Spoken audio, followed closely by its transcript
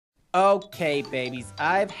Okay, babies,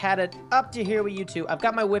 I've had it up to here with you two. I've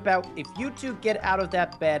got my whip out. If you two get out of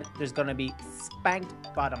that bed, there's gonna be spanked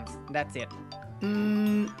bottoms. That's it.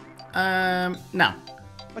 No.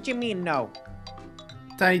 What do you mean, no?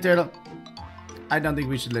 Tiny Turtle, I don't think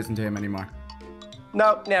we should listen to him anymore.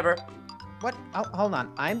 No, never. What? Oh, hold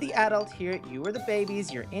on. I'm the adult here. You are the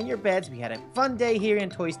babies. You're in your beds. We had a fun day here in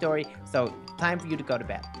Toy Story. So, time for you to go to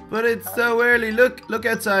bed. But it's so early. Look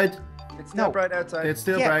outside. It's still bright outside. It's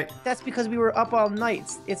still Yeah, bright. that's because we were up all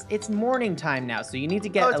night. It's morning time now, so you need to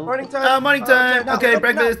get Oh, it's morning time? Oh, morning time. no, okay, no,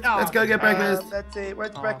 breakfast. no. Let's go get breakfast. Let's see.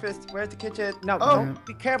 Where's the breakfast? Where's the kitchen? No, Oh,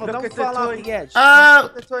 be careful. look Don't at the fall off toy. the edge.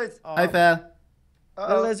 Oh, the toys. I fell.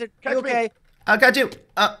 Little lizard, Catch you me. okay? I'll catch you.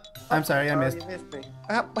 Oh, I'm sorry, I missed. You missed me.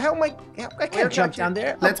 How am I? I can't jump down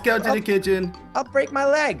there. Let's go to the kitchen. I'll break my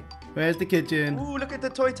leg. Where's the kitchen? Ooh, look at the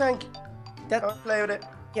toy tank. That I'll play with it.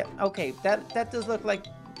 yeah. Okay. That does look like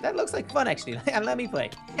looks like fun actually. Let me play.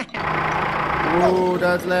 Oh,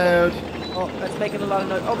 that's loud. Oh, that's making a lot of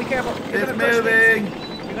noise. Oh, be careful. You're It's gonna crush moving.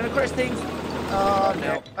 things. You're gonna crush things. Oh, no.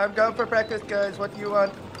 no. I'm going for breakfast, guys. What do you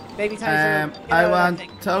want? Baby time. I want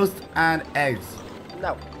toast and eggs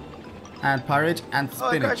No. and porridge and Oh, I'm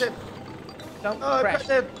spinach. crashing. Don't Oh, I'm crash.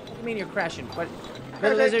 crashing. What do you mean you're crashing? What? Crashing.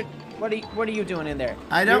 Little lizard. What are you doing in there?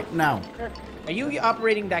 I don't know. Are you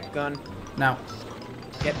operating that gun? No.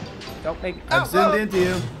 Yep. Don't make. I've zoomed into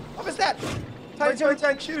you. What was that? My toy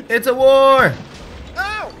tank shoot. It's a war.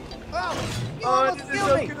 Ow! Oh! You Oh, almost this is killed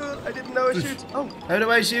so me. cool. I didn't know it shoots. Oh, How do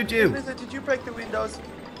I shoot you? Lizard, did you break the windows?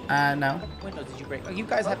 No. What windows did you break? Oh, you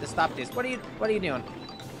guys have to stop this. What are you doing?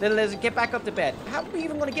 Little lizard, get back up to bed. How are we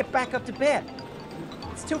even going to get back up to bed?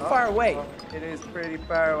 It's too far away. Oh, it is pretty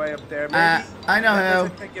far away up there. Maybe I know that how.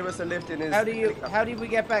 lizard can give us a lift in his. How do we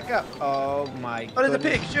get back up? Oh my. Oh, there's a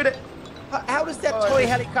goodness. pig. Shoot it. How does that Oh, toy it's-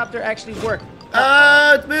 helicopter actually work?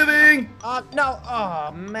 Oh, it's moving. No.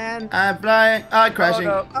 Oh man. I'm flying. Oh, crashing.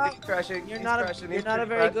 Oh, no. He's crashing. You're He's not crashing. you're He's not a pretty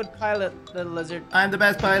very bad. good pilot, little lizard. I'm the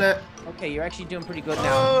best pilot. Okay, you're actually doing pretty good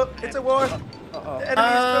now. Oh, it's a war. Uh-oh. The enemy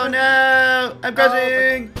is Oh coming. no! I'm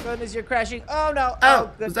crashing. Goodness, you're crashing. Oh no. Oh, was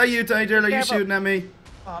goodness. that you, Tiny Turtle? Are you Careful. shooting at me?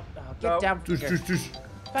 Oh, get No. down from Tush, here. tush, tush.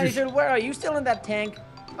 Tiny tush. Turtle, where are you? Still in that tank?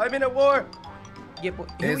 I'm in a war. Yeah, who are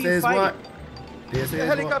This you is fighting? what. This The is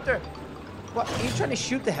what. helicopter. What? Are you trying to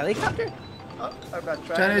shoot the helicopter? Oh, I'm not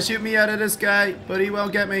trying. Trying to shoot me out of the sky, but he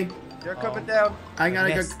won't get me. You're coming down. I'm gonna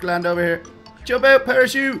missed. go land over here. Jump out,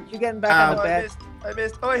 parachute. You getting back Ow. on the Oh, I bed? missed. I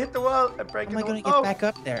missed. Oh, I hit the wall. I'm How breaking am I the going to wall. get back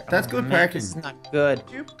up there? That's Oh, good man, parking. This is not good.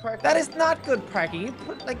 You parked That there. is not good parking. You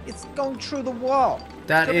put like it's going through the wall.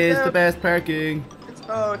 That Coming is down. the best parking.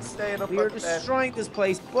 It's staying up We are on the bed. destroying this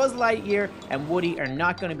place. Buzz Lightyear and Woody are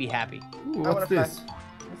not going to be happy. Ooh, I what's wanna this?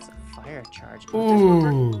 What's a fire charge?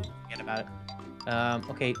 Ooh, Forget about it.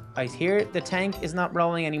 Okay, I hear the tank is not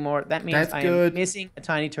rolling anymore. That means That's I good. am missing a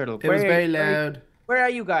tiny turtle. it was very loud. Where are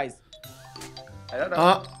you guys? I don't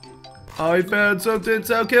know. Oh, I found something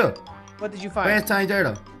so cool. What did you find? Where's Tiny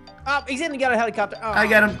Turtle? Oh, he's in the yellow helicopter. Oh, I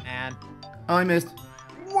got him. Man. Oh, I missed.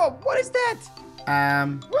 Whoa, what is that?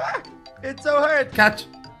 Ah, it's so hard. Catch.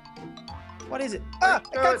 What is it? Ah, I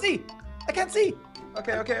can't Good. see. I can't see.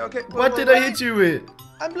 Okay. Whoa, What whoa, did whoa. I hit you with?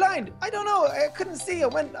 I'm blind. I don't know. I couldn't see. I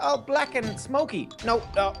went all black and smoky. No.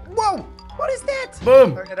 Whoa. What is that?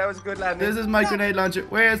 Boom. Okay, that was a good landing. This is my grenade launcher.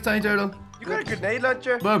 Where's Tiny Turtle? You got a grenade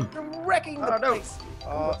launcher? Boom. You're wrecking the Oh, no. place.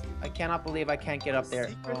 Oh, I cannot believe I can't get up there.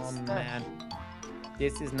 Secret Oh, stash. man.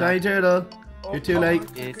 This is Tiny not. Turtle. You're too late.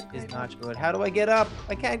 This is not good. How do I get up?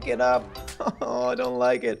 I can't get up. Oh, I don't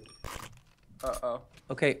like it. Uh-oh.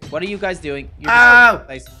 Okay, what are you guys doing? You're Ow! destroying the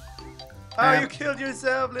place. Oh, Um, you killed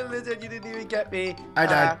yourself, little lizard. You didn't even get me. I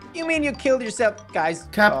died. You mean you killed yourself, guys?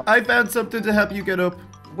 Cap, Oh, I found something to help you get up.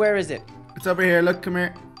 where is it? It's over here. Look, come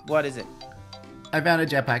here. What is it? I found a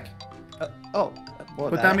jetpack. Oh, well,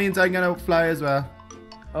 But that means I'm gonna fly as well.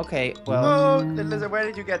 Okay, well, Oh, little lizard, where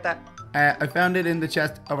did you get that? I found it in the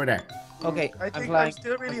chest over there. okay. I I'm think flying. I'm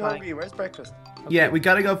still really I'm flying. hungry. Where's breakfast? Yeah, we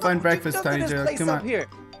gotta go find Oh, breakfast, look at Tiny this Turtle. place Come up on. here.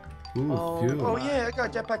 Ooh, Oh, fuel. Oh, yeah, I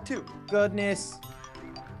got a jetpack too. Goodness.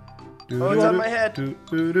 Oh, it's on my head.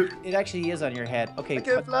 It actually is on your head. Okay. I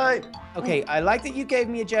can fly. Okay, I like that you gave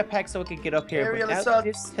me a jetpack so I could get up here. Aerial But now assault.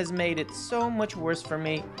 this has made it so much worse for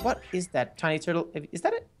me. What is that, Tiny Turtle? Is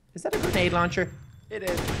that it? Is that a grenade launcher? It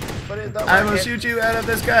is. But it's not I will working. shoot you out of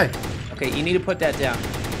the sky. Okay, you need to put that down.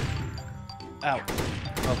 Ow.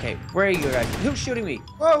 Okay, where are you guys? Who's shooting me?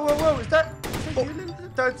 Whoa. Is that you, little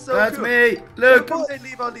lizard? That's so That's cool. me. How Look, come they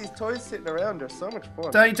leave all these toys sitting around? They're so much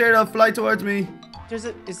fun. Tiny Turtle, fly towards me.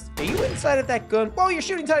 Are you inside of that gun? Whoa, you're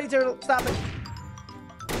shooting Tiny Turtle. Stop it.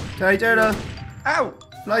 Tiny Turtle, Ow!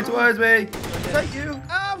 fly towards me. Is that you?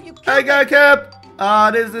 Oh, you killed I me. got Cap.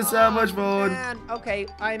 Oh, this is so much fun. Man. Okay,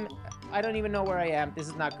 I don't even know where I am. This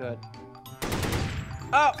is not good.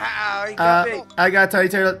 Oh, Ow, he got me. I got Tiny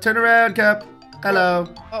Turtle. Turn around, Cap. Hello.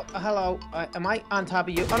 oh, hello. Am I on top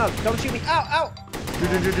of you? Oh no, don't shoot me. Ow, ow.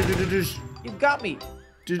 You got me.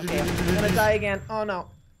 Okay, I'm gonna die again. Oh no,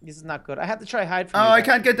 this is not good. I have to try hide from you. Oh, I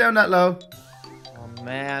can't get down that low. Oh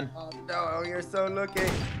man. Oh no, you're so lucky.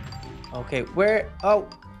 Okay, where? Oh,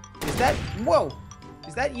 is that? Whoa,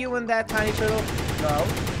 is that you and that tiny turtle? No.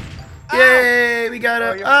 Yay, we got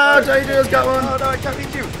it. you're Oh, fine. Tiny Turtle's got one. Oh no, I can't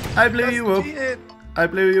beat you. I blew you up. Cheated. I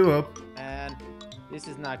blew you up. Man, this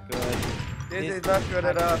is not good. This is not good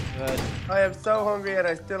at all. Good. I am so hungry and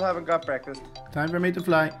I still haven't got breakfast. Time for me to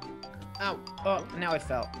fly. Ow. Oh, now I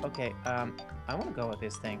fell. Okay. I want to go with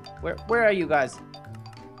this thing. Where are you guys?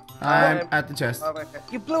 I'm at the chest. Oh, okay.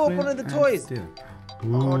 You blew up one of the toys.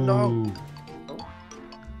 Oh, no.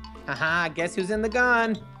 Haha. Guess who's in the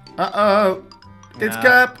gun? Uh-oh. It's No.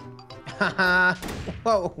 Cap. Haha.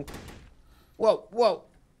 Whoa. Whoa. Whoa.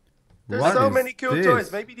 There's What so is many cool this?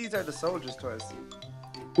 toys. Maybe these are the soldiers' toys.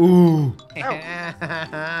 Ooh.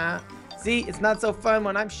 See, it's not so fun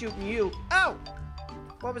when I'm shooting you. Ow!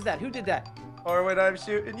 What was that? Who did that? Or when I'm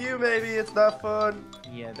shooting you, maybe it's not fun.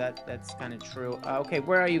 Yeah, that's kind of true. Okay,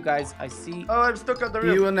 where are you guys? I see. Oh, I'm stuck on the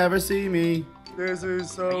roof. You will never see me. This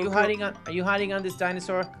is so Are you cool. hiding on? Are you hiding on this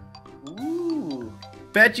dinosaur? Ooh.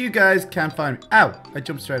 Bet you guys can't find me. Ow. I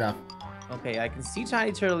jumped straight off. Okay, I can see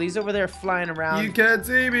Tiny Turtle. He's over there flying around. You can't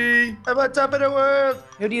see me. I'm on top of the world.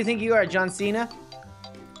 Who do you think you are, John Cena?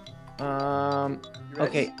 You ready?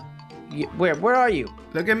 Okay. Where are you?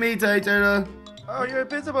 Look at me, Tiny Turtle. Oh, you're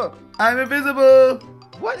invisible. I'm invisible.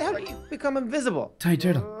 What? How do you become invisible? Tiny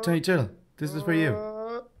Turtle. Tiny Turtle. This is for you.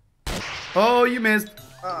 Uh, Oh, you missed.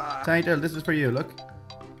 ah, Tiny Turtle, this is for you. Look.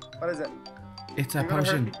 what is it? It's a You're gonna hurt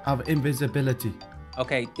potion me. of invisibility.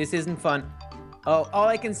 Okay, this isn't fun. Oh, all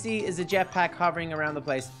I can see is a jetpack hovering around the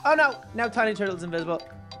place. Oh no! Now Tiny Turtle's invisible.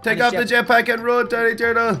 Take And off his the jetpack and run, Tiny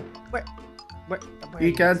Turtle. Where are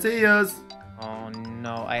You can't see us. Oh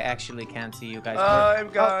no, I actually can't see you guys. Oh, I'm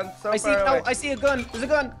gone. So I see. far away. Oh, I see a gun. There's a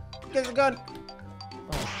gun. There's a gun.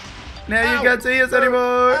 Now Ow. you can't see us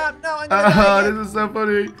anymore. Ah, no, I'm gonna die again. This is so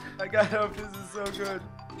funny. I got up. This is so good.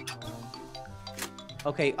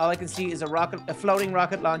 Okay, all I can see is a floating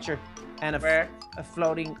rocket launcher, and Where? a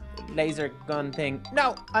floating laser gun thing.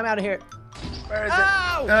 No, I'm out of here. Where is it?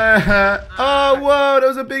 Ow! Oh, whoa, that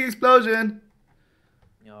was a big explosion.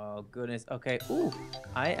 Oh goodness. Okay. Ooh,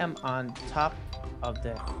 I am on top of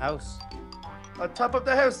the house. On top of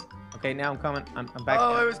the house. Okay, now I'm coming. I'm back.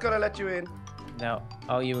 Oh, I down. was gonna let you in. No.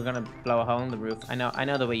 Oh, you were gonna blow a hole in the roof. I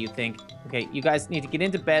know the way you think. Okay, you guys need to get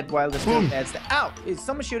into bed while there's still Boom. beds. Ow! Is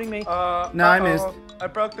someone shooting me? No, I uh-oh. missed. I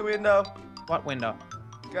broke the window. What window?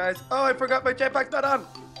 Guys, oh, I forgot my jetpack's not on.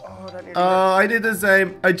 Oh, that nearly Oh, I did the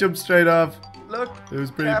same. I jumped straight off. hurt. Look. It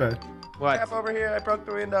was pretty Cap. bad. What? Cap over here. I broke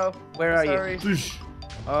the window. Where are Sorry. you? Doosh.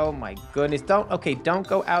 Oh my goodness! Don't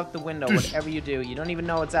go out the window. Doosh. Whatever you do, you don't even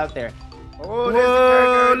know what's out there. Oh, there's the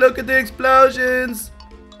Whoa, car. look at the explosions.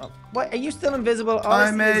 Oh, what? Are you still invisible? All I see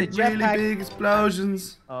is a made really jetpack. big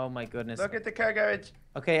explosions. Oh my goodness. Look at the car garage.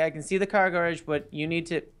 Okay, I can see the car garage, but you need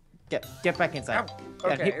to get back inside. Ow.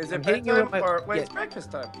 Yeah, Okay, hit- is I'm it hitting you bedtime with my- or wait, yeah. it's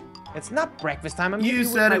breakfast time? It's not breakfast time. I'm hitting You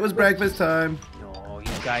with said my it was whip. breakfast time. No,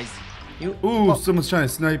 you guys. You. Ooh, Oh, someone's trying to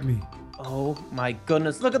snipe me. oh my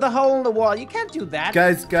goodness! Look at the hole in the wall. You can't do that.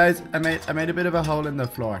 Guys, I made a bit of a hole in the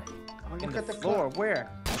floor. Oh, In look the at the floor. clock. Where?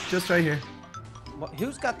 Just right here.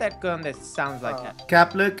 Who's got that gun that sounds like Oh. that?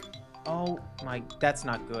 Cap, look. Oh my, that's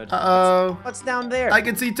not good. Uh-oh. What's down there? I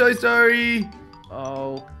can see Toy Story.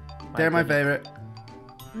 Oh. They're my goodness. favorite.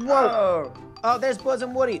 Whoa! Oh, Oh, there's Buzz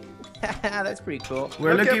and Woody. That's pretty cool.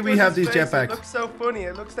 We're look lucky at we have these Buzz's face. It jetpacks. looks so funny.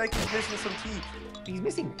 It looks like he's missing some teeth. He's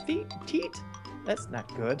missing teeth. That's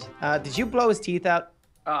not good. Did you blow his teeth out?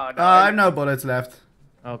 Oh, no. I have no bullets left.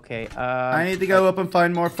 Okay. I need to go up and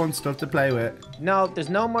find more fun stuff to play with. No, there's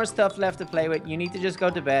no more stuff left to play with. You need to just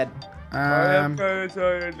go to bed. I am kind of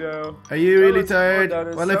tired now. Are you That really was fun, tired? that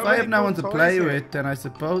is Well, so if I have many no cool one to toys play here. with, then I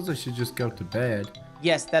suppose I should just go to bed.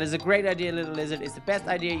 Yes, that is a great idea, little lizard. It's the best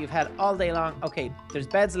idea you've had all day long. Okay, there's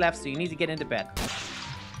beds left, so you need to get into bed.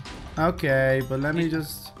 Okay, but let me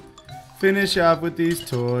just finish up with these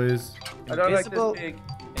toys. I don't like Invisible- this pig.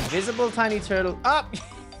 Invisible tiny turtle. Up!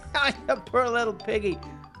 The poor little piggy.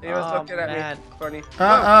 He was Oh, looking at man. me. Funny.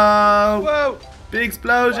 Uh-oh! Whoa! Big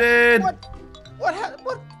explosion! What?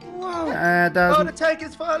 What? Whoa! That Oh, was, the tank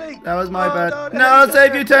is falling. that was my Oh, bad. no, No, I'll no,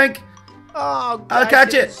 save no. you, tank! Oh, I'll guys,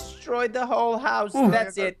 catch they it. Destroyed the whole house. Ooh.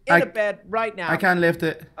 That's it. I- Into bed right now. I can't lift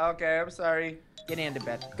it. Okay, I'm sorry. Get into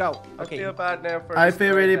bed. Go. I Okay. feel bad now for I the feel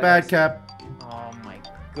story really that bad, I Cap. Oh my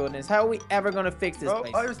goodness. How are we ever going to fix this Oh,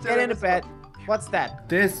 place? I was still Get in into this bed. one. What's that?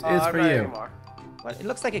 This is Oh, for not you. anymore. What? It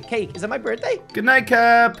looks like a cake. Is it my birthday? Good night,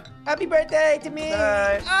 Cap. Happy birthday to me.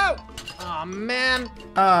 Night. Oh. Oh, man.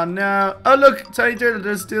 Oh, no. Oh, look, Tiny Turtle,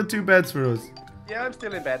 there's still 2 beds for us. Yeah, I'm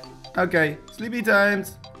still in bed. Okay, sleepy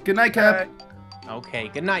times. Good night, Cap. Okay,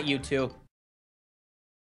 good night, you two.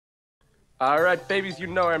 All right, babies, you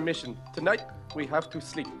know our mission. Tonight, we have to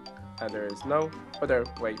sleep. And there is no other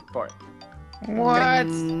way for it. What?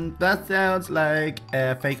 That sounds like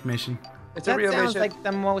a fake mission. It's a That real sounds mission. like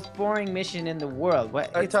the most boring mission in the world.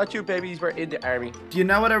 What? I It's- thought you babies were in the army. Do you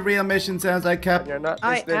know what a real mission sounds like, Cap? And you're not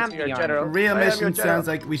I listening am to your the army. general. A real I am your mission general. sounds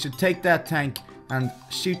like we should take that tank and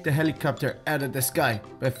shoot the helicopter out of the sky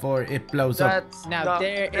before it blows up. That's Now, not,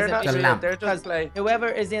 there they're is a not mission. real, lamp. they're Because just like... whoever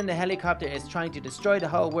is in the helicopter is trying to destroy the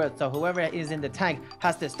whole world. So whoever is in the tank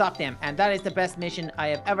has to stop them. And that is the best mission I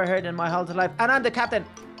have ever heard in my whole life. And I'm the captain.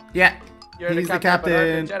 Yeah, You're he's the but I'm the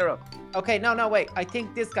captain. general. Okay, no, wait. I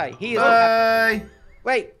think this guy. He is the captain. Bye.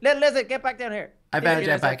 Wait, little lizard, get back down here. I This found a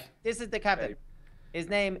is the- jetpack. This is the captain. His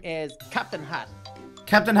name is Captain Hat.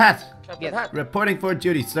 Captain Hat, Captain Yes. Hat. reporting for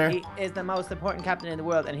duty, sir. He is the most important captain in the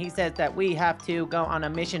world, and he says that we have to go on a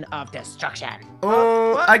mission of destruction.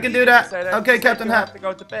 Oh, What? I can You do didn't that. say Okay, You said Captain you have Hat, to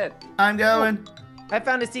go to bed. I'm going. I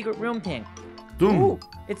found a secret room thing. Boom. Ooh,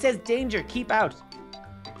 it says danger, keep out.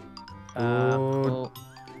 Oh.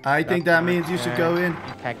 I think that means you should go in.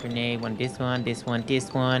 Impact grenade, this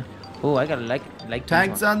one. Oh, I got a like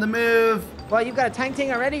Tanks these ones. on the move. Well, you got a tank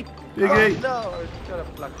thing already? Biggie. Oh, no, I was gonna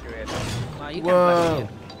block you in. Well, you Whoa. can't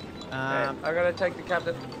plug it in. I'm gonna take the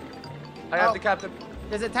captain. I have Oh. the captain.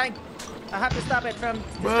 There's a tank. I have to stop it from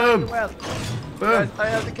destroying Boom. the world. Boom. Guys, I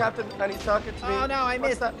have the captain, and he's talking to me. Oh, no, I What's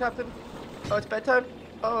missed. that, captain? Oh, it's bedtime.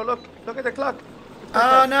 Oh, look at the clock. It's Oh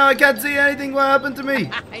bedtime. no, I can't see anything. What happened to me?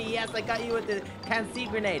 Yes, I got you with the can't see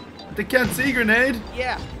grenade. The can't see grenade?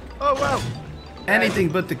 Yeah. Oh, wow. Anything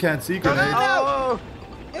but the can't see grenade. Oh,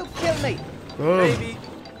 You killed me. Oh. baby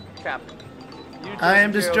captain. You just I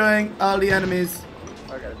am killed- destroying all the enemies.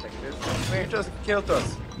 I gotta take this. You just killed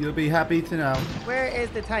us. You'll be happy to know. Where is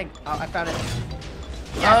the tank? Oh, I found it.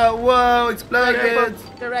 Oh, whoa, exploded.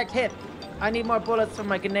 Direct hit. I need more bullets from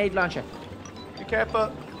my grenade launcher. Be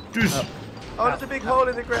careful. Doosh. Oh, there's a big hole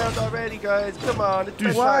in the ground already, guys. Come on. It's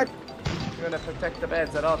bedtime. What? You're gonna protect the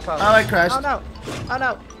beds at all costs. Oh, I crashed. Oh no. Oh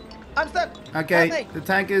no. I'm stuck. Okay, Help me. the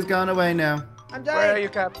tank is gone away now. I'm dying. Where are you,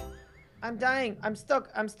 Cap? I'm dying. I'm stuck.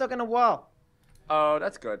 I'm stuck in a wall. Oh,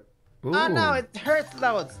 that's good. Ooh. Oh no, it hurts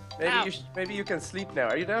loads. Ow. Maybe you can sleep now.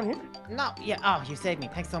 Are you down here? No, yeah. Oh, you saved me.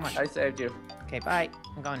 Thanks so much. I saved you. Okay, bye.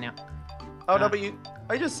 I'm going now. Oh no, but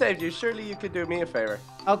I just saved you. Surely you could do me a favor.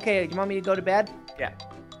 Okay, you want me to go to bed? Yeah.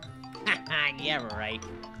 Yeah, right.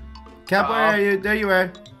 Cap, where are you? There you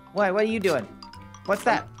are. What are you doing? What's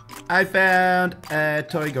that? I found a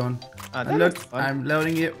toy gun. Oh, And that look, looks fun. I'm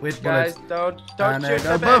loading it with Guys, bullets. don't And I shoot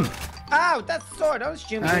go the boom. bed. Ow, that's sword. Don't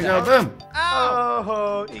shoot me. And I with go that. boom. Ow!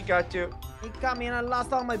 Oh, he got you. He got me and I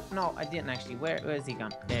lost all my. No, I didn't actually. Where is he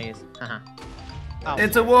gone? There he is. Oh.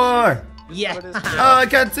 It's a war. Yeah. What is Oh, I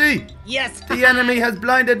can't see. Yes. The enemy has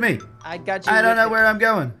blinded me. I got you. I don't with know the- where I'm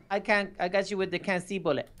going. I got you with the can't see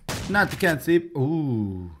bullet. Not the can't see.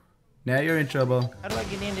 Ooh. Now you're in trouble. How do I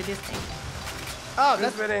get into this thing? Oh, Who's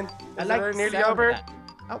that's. been in? I Is like it the nearly sound of over? that.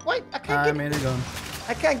 Oh wait, I can't I'm get. in a gun.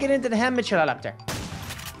 I can't get into the helicopter.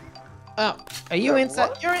 Oh, are you inside?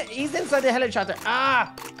 what? He's inside the helicopter.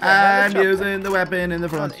 Ah. I'm helicopter. using the weapon in the Oh,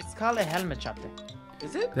 front. it's called a helicopter.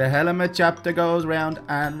 Is it? The helmet chapter goes round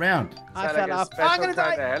and round. I that fell like a off. Oh, I'm gonna special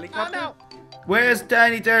die. kind of helicopter? Oh Where's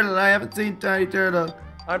Tiny Turtle? I haven't seen Tiny Turtle.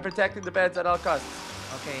 I'm protecting the beds at all costs.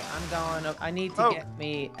 no. Okay, I'm going up. I need to Oh. get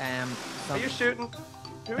me Are some you shooting?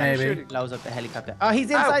 Who are Maybe. you shooting? blows up the helicopter. Oh,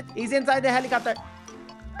 he's inside. He's inside the helicopter.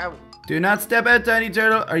 Ow. Do not step out, Tiny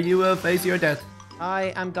Turtle, or you will face your death.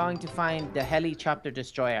 I am going to find the helicopter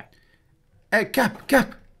destroyer. Hey, Cap,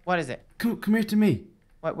 What is it? come here to me.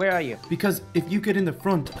 What? Where are you? Because if you get in the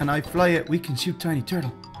front and I fly it, we can shoot Tiny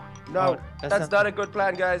Turtle. No, Oh, that's that's not a good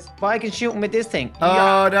plan, guys. Well, I can shoot him with this thing.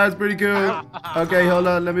 Oh, that's pretty cool. Okay, hold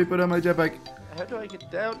on. Let me put on my jetpack. How do I get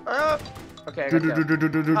down? Oh. Okay, I got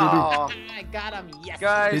down. Oh, Oh, I got him. Yes. Did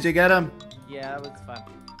guys, you get him? Yeah, that was fun.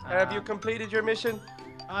 have you completed your mission?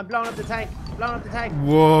 I'm blowing up the tank. Blowing up the tank.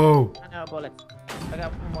 Whoa. I know bullets. I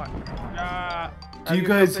got one more. Do you you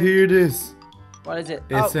guys completed- hear this? What is it?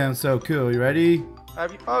 It sounds so cool. You ready?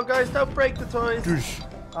 Have you? Oh, guys, don't break the toys. Doosh.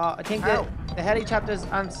 I think Ow. the helicopter's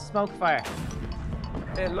on smoke fire.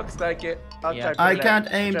 It looks like it. I'll Yeah. try I to can't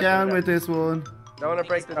let- aim try to down let- with this one. Don't want to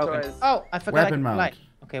break the Broken. toys. Oh, I forgot. Weapon I mount. light.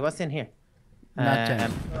 Okay, what's in here? Not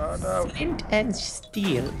 10. Oh no. Flint and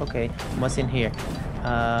steel. Okay, what's in here?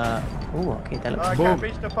 Oh, okay, that Oh, looks I Boom. can't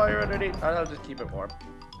reach the fire underneath. I'll just keep it warm.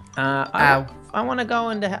 Ow. I want to go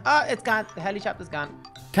in the... Oh, it's gone. The heli shop is gone.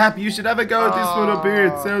 Cap, you should have a go at this one up here.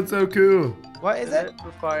 It sounds so cool. What is it?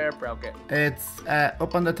 The fire broke it. It's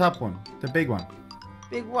up on the top one. The big one.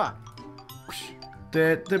 Big what?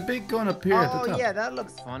 The big gun up here at the Oh, top. yeah, that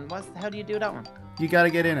looks fun. How do you do that one? You gotta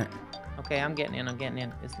get in it. Okay, I'm getting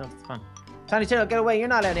in. This looks fun. Tiny Turtle, get away. You're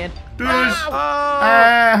not allowed in.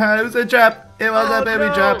 Ah, it was a trap. It was a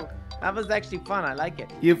baby trap. That was actually fun. I like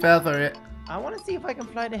it. You fell for it. I want to see if I can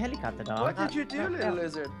fly the helicopter, dog. What did you do, little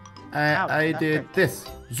lizard? I did this.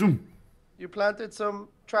 Zoom. You planted some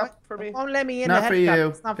trap for me? Won't let me in Not the for helicopter. you.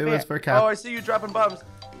 It's not It fair. was for Oh, Cap. I see you dropping bombs.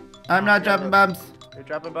 I'm not dropping bombs. You're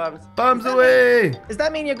dropping bombs. Bombs away. Does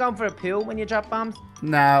that mean you're going for a pool when you drop bombs?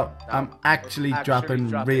 No, I'm actually Actually dropping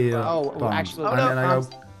dropping real bombs. Oh, bombs. actual And then I go, bombs.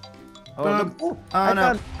 Oh, boom. look. Ooh, Oh I no,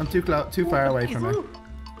 found... I'm too far away from it.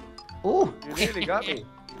 Ooh. You nearly got me.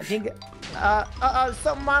 I think...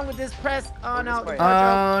 something wrong with this press. Oh, no. this way.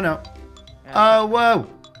 Oh no. Oh whoa.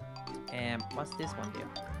 What's this one do?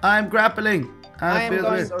 I'm grappling. I feel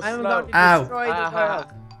going weird. so to slow. destroy the Aha. world.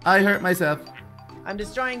 I hurt myself. I'm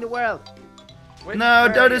destroying the world. Wait, No, where are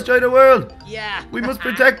don't you? destroy the world. Yeah. We must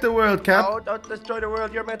protect the world, Cap. Oh, don't destroy the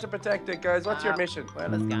world. You're meant to protect it, guys. What's your mission?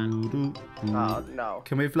 World is gone. Oh, no.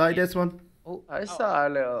 Can we fly this one? Oh, I saw a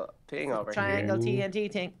little thing over triangle here.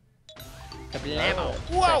 TNT thing. Kablamo. Oh,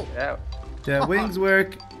 Whoa! check it out. The wings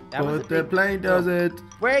work, That was a but the big- plane doesn't.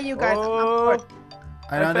 Where are you guys? I'm not Oh, bored.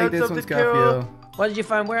 I I don't think found this one's something got cool. fuel. What did you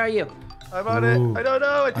find? Where are you? I'm on Ooh. it. I don't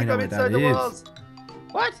know. I think know I'm where inside that the is. walls.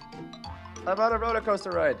 What? I'm on a roller coaster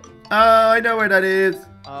ride. Oh, I know where that is.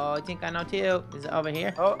 Oh, I think I know too. Is it over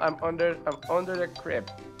here? Oh, I'm under the crib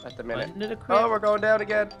at the minute. Under the crib. Oh, we're going down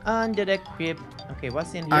again. Under the crib. Okay,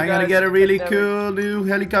 what's in here? I'm gonna guys get a really never- cool new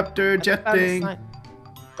helicopter jet found a thing. sign.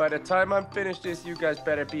 By the time I'm finished this, you guys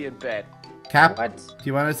better be in bed. Cap, What? do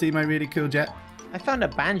you want to see my really cool jet? I found a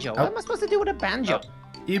banjo. Oh. What am I supposed to do with a banjo?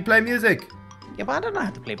 You play music. Yeah, but I don't know how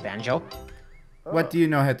to play banjo. What do you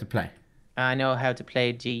know how to play? I know how to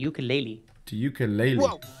play the ukulele. The ukulele.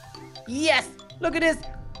 Whoa! Yes! Look at this!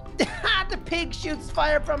 The pig shoots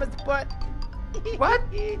fire from its butt. What?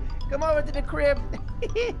 Come over to the crib.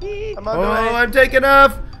 I'm on the Oh, way. I'm taking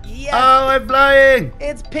off. Yes! Oh, I'm flying.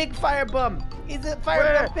 It's Pig Firebum. He's a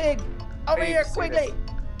Where? firebum pig. Over Wait, here, see quickly.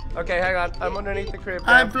 Okay, hang on. I'm underneath the crib.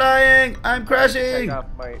 I'm now. flying. I'm Take crashing. off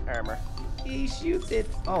my armor. He shoots it.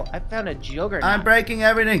 Oh, I found a juggernaut. I'm breaking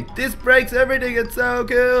everything. This breaks everything. It's so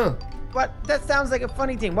cool. What? That sounds like a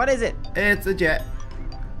funny thing. What is it? It's a jet.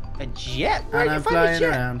 A jet? Where And did you I'm find a flying jet?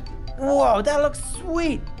 around. Whoa, that looks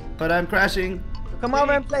sweet. But I'm crashing. Come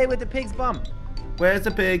over and play with the pig's bum. Where's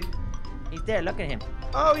the pig? He's there. Look at him.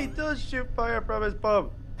 Oh, he does shoot fire from his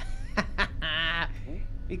bum.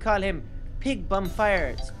 We call him Pig Bum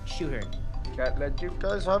Fire Shooter. Can't let you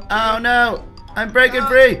guys have. Oh no. I'm breaking No.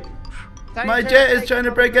 free. Tiny My Turtle, jet is take trying to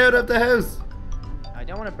over break the- out of the house. I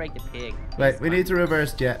don't want to break the pig. Wait, we need to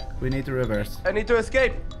reverse jet. We need to reverse. I need to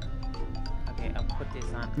escape. Okay, I'll put this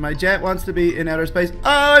on. My jet wants to be in outer space.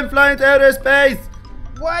 Oh, I'm flying to outer space.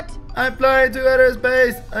 What? I'm flying to outer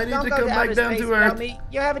space. I need Don't to go come to back outer down space to without Earth. me.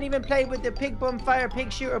 You haven't even played with the Pig Bum Fire,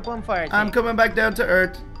 Pig Shooter Bum Fire thing. I'm coming back down to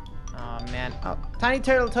Earth. Oh, man. Oh, Tiny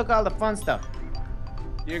Turtle took all the fun stuff.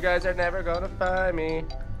 You guys are never gonna find me.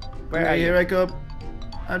 Where are Right, you? here I come.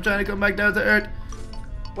 I'm trying to come back down to Earth.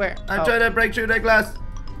 Where? I'm Oh, trying to break through that glass.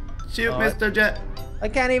 Shoot, Oh. Mr. Jet. I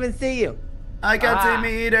can't even see you. I can't Ah. see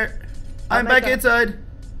me either. I'll I'm make back a- inside.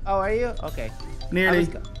 Oh, are you? Okay. Nearly.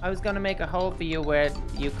 I was gonna make a hole for you where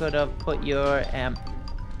you could have put your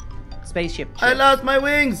spaceship. I ship. lost my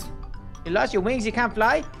wings. You lost your wings. You can't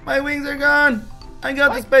fly. My wings are gone. I got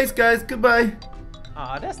to What? space, guys. Goodbye.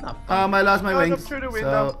 Oh, that's not fun. I lost my Oh, look wings. through the So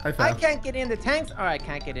window. I I fell. can't get in the tanks, or I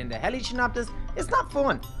can't get in the helicopters. It's not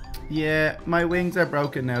fun. Yeah, my wings are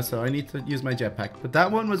broken now, so I need to use my jetpack. But that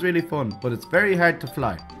one was really fun, but it's very hard to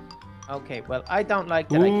fly. Okay, well, I don't like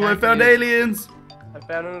that. Ooh, I can't found use aliens. I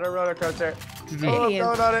found another roller coaster. Oh, I'm aliens.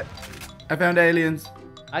 going on it. I found aliens.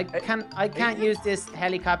 I can't use this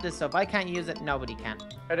helicopter, so if I can't use it, nobody can.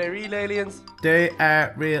 Are they real aliens? They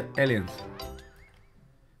are real aliens.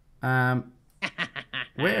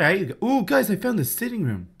 Where are you? Ooh, guys, I found the sitting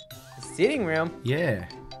room. The sitting room. Yeah.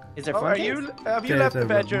 Is there Oh, fun are things? you? Have you There's left a the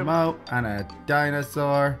bedroom? remote and a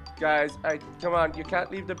dinosaur. Guys, come on. You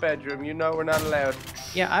can't leave the bedroom. You know we're not allowed.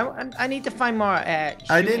 Yeah, I need to find more. I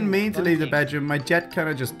shooting didn't mean to fun leave the things. bedroom. My jet kind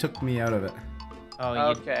of just took me out of it. Oh,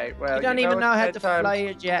 Okay, well, you don't even it's know how to bedtime. fly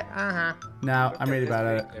your jet. Uh-huh. No, I'm really bad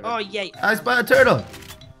at it. Oh, yay. I spot a turtle.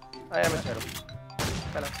 I am a turtle.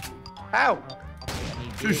 Hello. Ow! Okay, I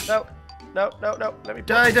need Shush. this. No, no, no, no. Let me.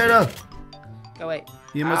 Die, turtle. Go away.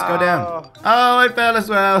 You must go down. Oh, I fell as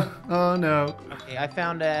well. Oh, no. Okay, I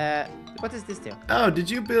found what does this do? Oh, did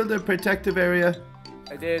you build a protective area?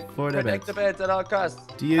 I did. For the Protect beds. the beds at all costs.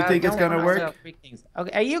 Do you think it's gonna work?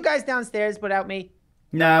 Okay, are you guys downstairs without me?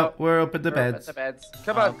 No, we're up at the We're up beds. at the beds.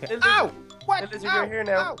 Come on. Okay. Little Ow! Lizard. What? Little Lizard, you're here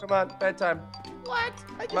now. Ow! Come on, bedtime. What?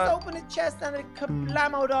 I just Come on. opened a chest and it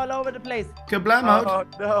kablamoed all over the place. Kablamo! Oh,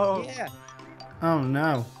 no. Yeah. Oh,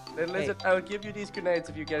 no. Little Lizard, I'll give you these grenades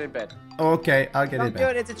if you get in bed. Okay, I'll get Don't it do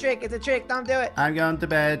back. it. It's a trick. It's a trick. Don't do it. I'm going to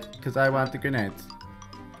bed because I want the grenades.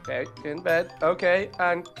 Okay, in bed. Okay,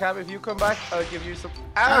 and Cam, if you come back, I'll give you some.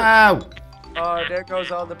 Ow! Ow! Oh, there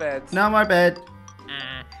goes all the beds. No more bed.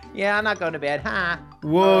 Yeah, I'm not going to bed. Huh?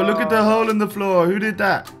 Whoa, look at the hole in the floor. Who did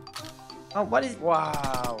that? Oh, what is?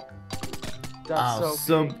 Wow. That's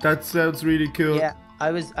so big. That sounds really cool. Yeah,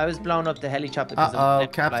 I was blowing up the helicopter. because Uh-oh, of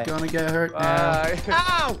the Cap's fly. gonna get hurt now. Bye.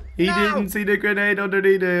 Ow! He No! didn't see the grenade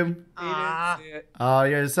underneath him. He didn't see it. Oh,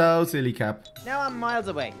 you're so silly, Cap. Now I'm miles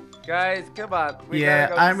away. Guys, come on. We Yeah,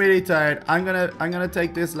 gotta go I'm to really tired. I'm gonna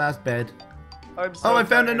take this last bed. sleep. I'm so Oh, I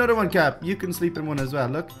found tired. another one, Cap. You can sleep in one as well.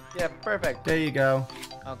 Look, Yeah, perfect. there you go.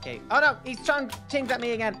 Okay. Oh no, he's trying to change at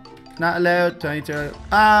me again. Not allowed, Tiny Turtle.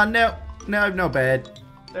 Ah, no, no, I've no bed.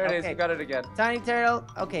 There it is. Okay. We got it again. Tiny Turtle.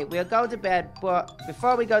 Okay, we'll go to bed, but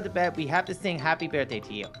before we go to bed, we have to sing "Happy Birthday"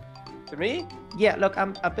 to you. To me? Yeah, look,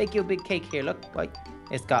 I'll bake you a big cake here. Look, wait,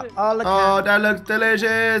 it's got all the. Oh, candles. that looks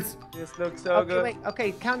delicious. This looks so Okay, good. wait.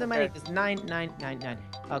 Okay, count the many. Okay. There's 9, 9, 9, 9.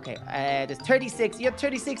 Okay, there's 36. You're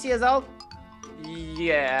 36 years old.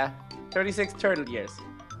 Yeah. 36 turtle years.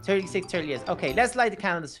 36 turtle years. Okay, let's light the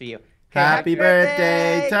candles for you. Okay, Happy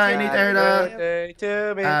birthday, Tiny Happy Turtle. Birthday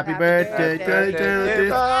to me. Happy Happy birthday, birthday Tiny to Turtle.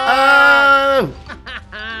 you. Oh!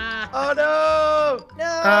 Oh no!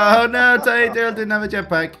 No. Oh no, Tiny Turtle didn't have a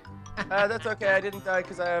jetpack. That's okay. I didn't die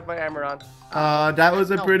because I have my armor on. Oh, that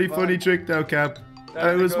was a No pretty fun. funny trick though, Cap. That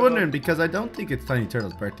I was a was good wondering one. because I don't think it's Tiny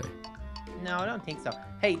Turtle's birthday. No, I don't think so.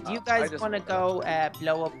 Hey, do you I guys just want to want go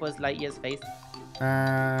blow up Buzz Lightyear's face?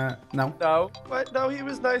 No. No, but no, he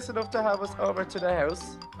was nice enough to have us over to the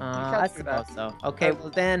house. I do that. suppose so. Okay, well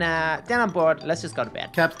then I'm bored. Let's just go to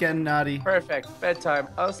bed. Cap's getting naughty. Perfect. Bedtime.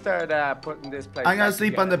 I'll start putting this place. I'm gonna back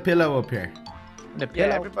sleep on together. the pillow up here. The Yeah,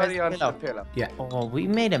 pillow. everybody where's onto the the pillow? pillow. Yeah. Oh, we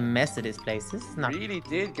made a mess of this place. This is not. Really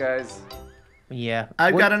did, guys. Yeah.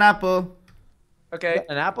 I've got an apple. Okay,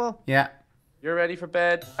 an apple. Yeah. you're ready for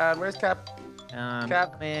bed. And where's Cap?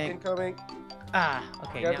 Cap, Coming. incoming.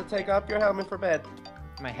 Okay. You have Now, to take off your helmet for bed.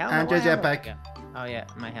 my helmet. And your what helmet? jetpack. Yeah. Oh yeah,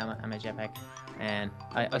 my helmet and my jetpack. And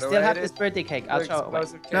I the still way have it this is, birthday cake. I'll throw it away.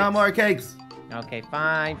 Explosive No cakes. more cakes. Okay,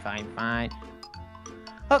 fine.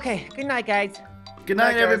 Okay, good night, guys. Good Night,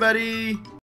 night, guys. everybody.